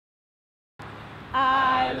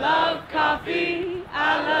coffee,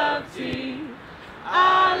 I love tea.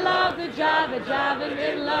 I love the jiving,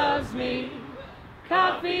 it loves me.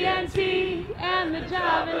 Coffee and tea, and the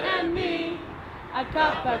jiving and me. A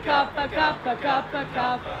cup, a cup, a cup, a cup, a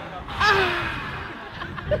cup.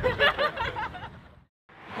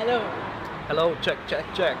 Hello. Hello, check, check,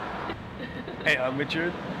 check. Hey, I'm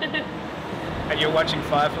Richard. And you're watching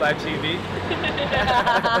Fyrefly TV?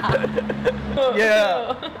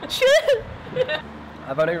 Yeah.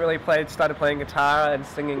 I've only really started playing guitar and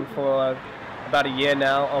singing for about a year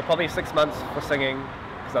now, or probably 6 months for singing,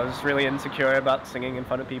 because I was just really insecure about singing in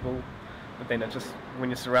front of people. But then it just, when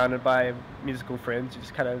you're surrounded by musical friends, it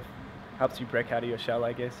just kind of helps you break out of your shell,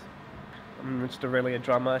 I guess. I'm just really a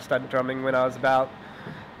drummer. I started drumming when I was about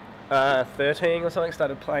 13 or something.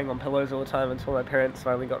 Started playing on pillows all the time until my parents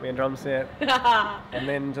finally got me a drum set. And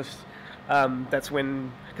then just, that's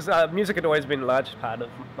when, because music had always been a large part of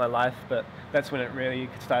my life, but that's when it really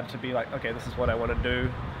started to be like, okay, this is what I want to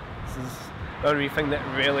do. This is the only thing that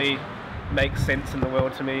really makes sense in the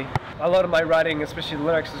world to me. A lot of my writing, especially the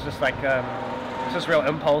lyrics, is just like, it's just real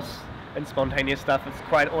impulse and spontaneous stuff. It's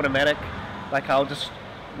quite automatic. Like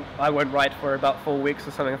I won't write for about 4 weeks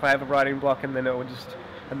or something if I have a writing block, and then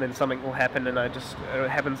and then something will happen, and it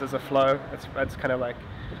happens as a flow. It's kind of like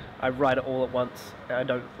I write it all at once. And I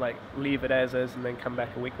don't like leave it as is and then come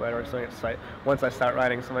back a week later or something. It's like once I start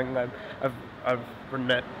writing something, I've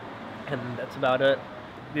written it, and that's about it.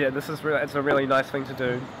 Yeah, it's a really nice thing to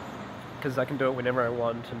do, because I can do it whenever I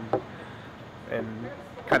want and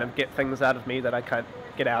kind of get things out of me that I can't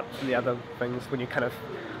get out from the other things. When you're kind of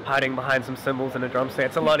hiding behind some cymbals and a drum set,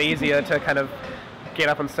 it's a lot easier to kind of get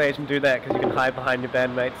up on stage and do that, because you can hide behind your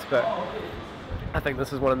bandmates. But I think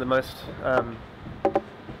this is one of the most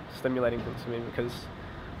stimulating things for me, because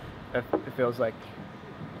it feels like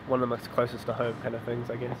one of the most closest to home kind of things,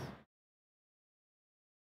 I guess.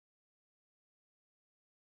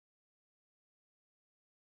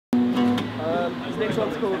 This next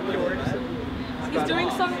one's called George. He's doing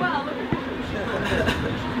so well.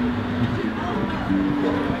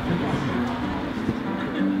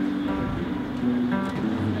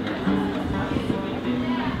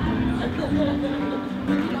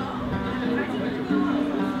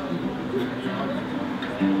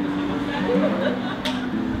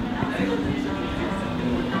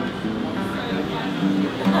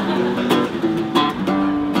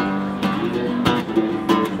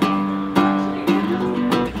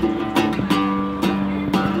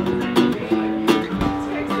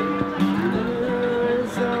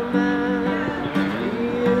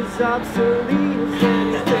 Obsolete as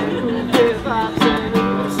anything who give up and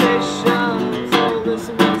conversations. All this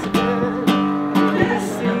once again, he's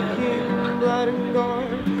seeking blood and gore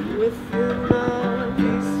within a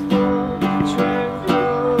peaceful,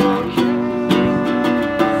 tranquil location.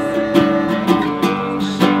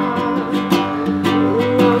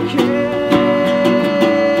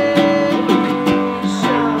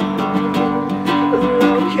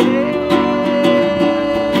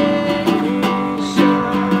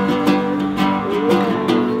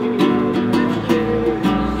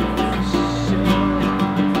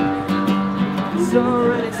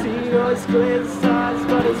 Serenity, always clear sides,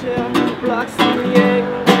 but his hair blocks the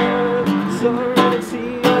anger. Serenity,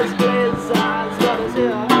 always clear sides, but his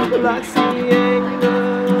hair blocks the anger.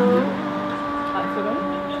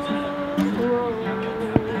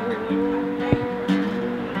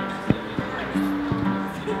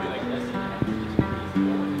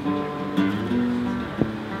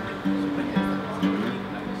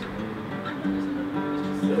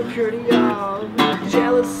 Security